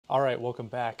All right, welcome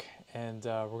back. And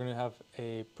we're going to have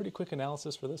a pretty quick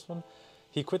analysis for this one.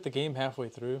 He quit the game halfway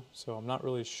through, so I'm not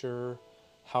really sure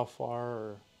how far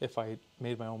or if I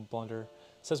made my own blunder.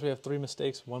 It says we have 3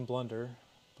 mistakes, 1 blunder,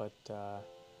 but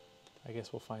I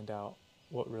guess we'll find out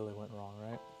what really went wrong,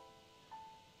 right?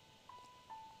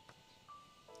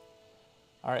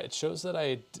 All right, it shows that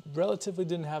I relatively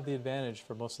didn't have the advantage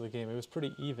for most of the game. It was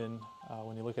pretty even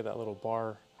when you look at that little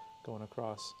bar going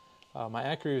across. My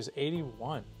accuracy was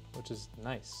 81, which is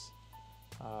nice.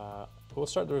 We'll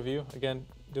start the review. Again,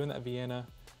 doing that Vienna.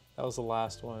 That was the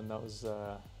last one. That was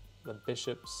the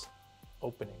bishop's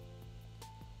opening.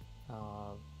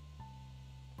 I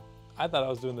thought I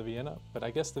was doing the Vienna, but I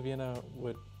guess the Vienna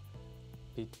would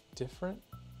be different.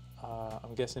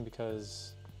 I'm guessing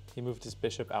because he moved his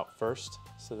bishop out first,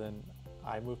 so then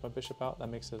I moved my bishop out. That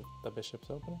makes it the bishop's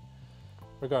opening.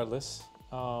 Regardless,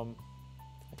 I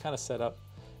kind of set up.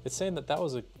 It's saying that that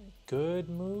was a good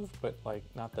move, but like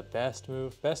not the best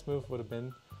move. Best move would have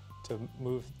been to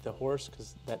move the horse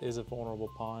because that is a vulnerable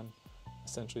pawn.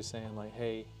 Essentially saying like,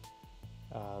 hey,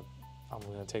 I'm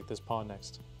going to take this pawn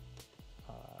next.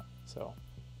 So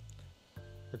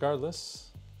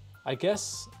regardless, I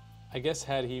guess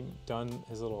had he done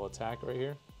his little attack right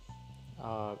here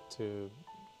to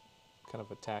kind of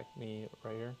attack me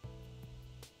right here,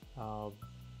 I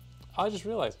just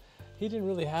realized he didn't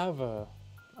really have a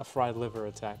fried liver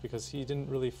attack because he didn't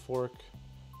really fork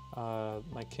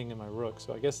my king and my rook.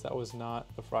 So I guess that was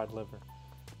not the fried liver.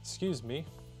 Excuse me.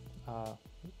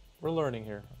 We're learning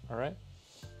here, all right?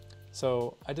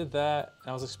 So I did that,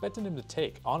 and I was expecting him to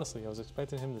take. Honestly, I was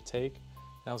expecting him to take,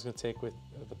 and I was going to take with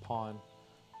the pawn.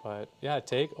 But yeah, I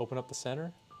take, open up the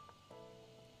center.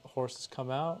 The horses come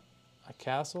out. I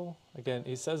castle. Again,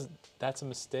 he says that's a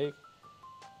mistake.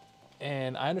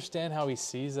 And I understand how he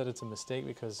sees that it's a mistake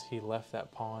because he left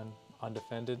that pawn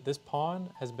undefended. This pawn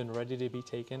has been ready to be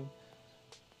taken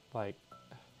like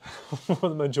for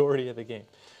the majority of the game.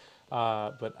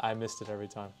 But I missed it every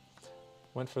time.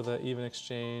 Went for the even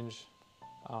exchange.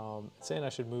 It's saying I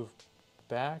should move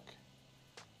back.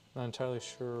 Not entirely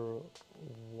sure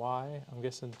why. I'm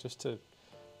guessing just to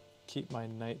keep my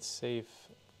knight safe.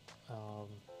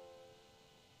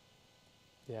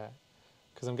 Yeah.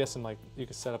 Because I'm guessing like you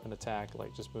could set up an attack,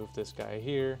 like just move this guy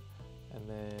here, and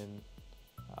then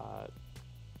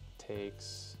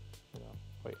takes,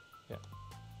 wait, yeah.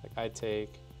 Like I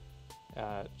take,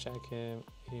 check him,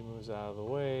 he moves out of the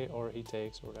way, or he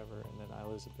takes or whatever, and then I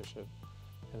lose the bishop,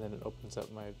 and then it opens up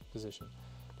my position,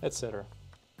 etc.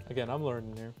 Again, I'm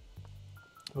learning here.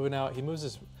 Moving out, he moves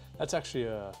his, that's actually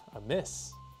a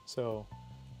miss. So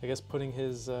I guess putting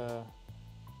his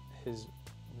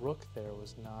rook there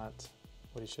was not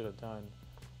what he should have done.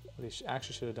 What he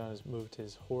actually should have done is moved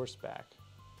his horse back.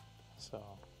 So,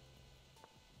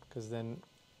 because then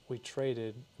we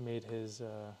traded, made his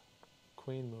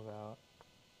queen move out.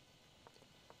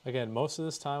 Again, most of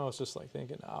this time I was just like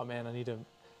thinking, oh man, I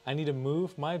need to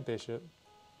move my bishop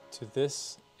to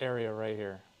this area right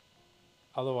here.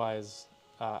 Otherwise,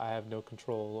 I have no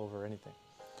control over anything.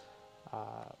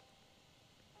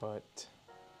 But,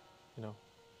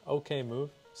 okay move.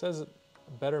 Says a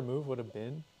better move would have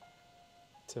been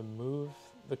to move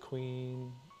the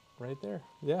queen right there.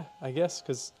 Yeah, I guess,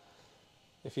 because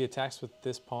if he attacks with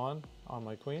this pawn on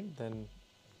my queen, then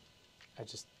I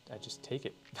just take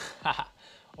it.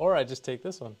 Or I just take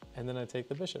this one, and then I take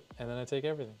the bishop, and then I take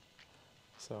everything.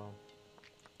 So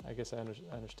I guess I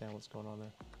understand what's going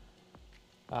on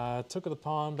there. Took the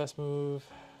pawn, best move.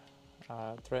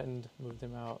 Threatened, moved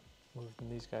him out, moved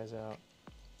these guys out.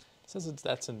 Says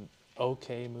that's an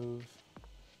okay move.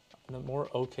 More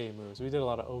okay moves. We did a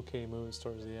lot of okay moves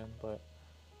towards the end, but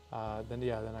then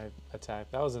I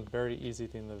attacked. That was a very easy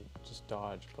thing to just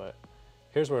dodge, but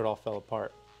here's where it all fell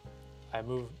apart. I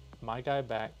move my guy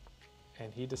back,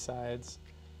 and he decides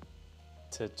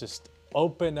to just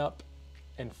open up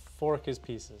and fork his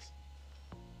pieces.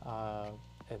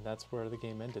 And that's where the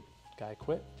game ended. Guy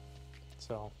quit.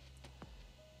 So,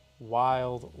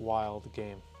 wild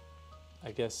game.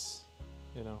 I guess,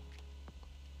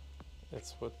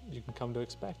 that's what you can come to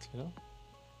expect,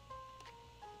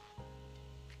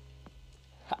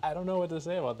 I don't know what to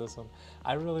say about this one.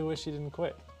 I really wish he didn't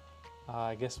quit.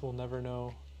 I guess we'll never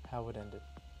know how it ended.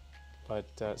 But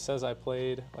it says I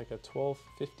played like a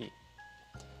 1250.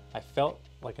 I felt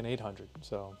like an 800,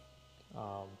 so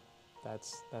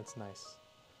that's nice.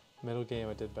 Middle game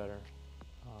I did better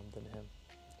than him.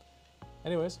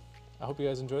 Anyways, I hope you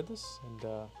guys enjoyed this, and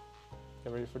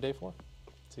get ready for day 4.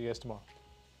 See you guys tomorrow.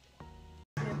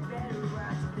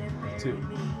 2,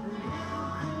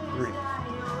 3,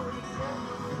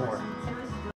 4.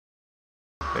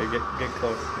 Hey get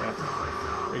close. Yeah.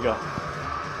 There you go.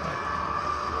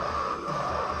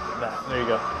 There you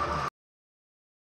go.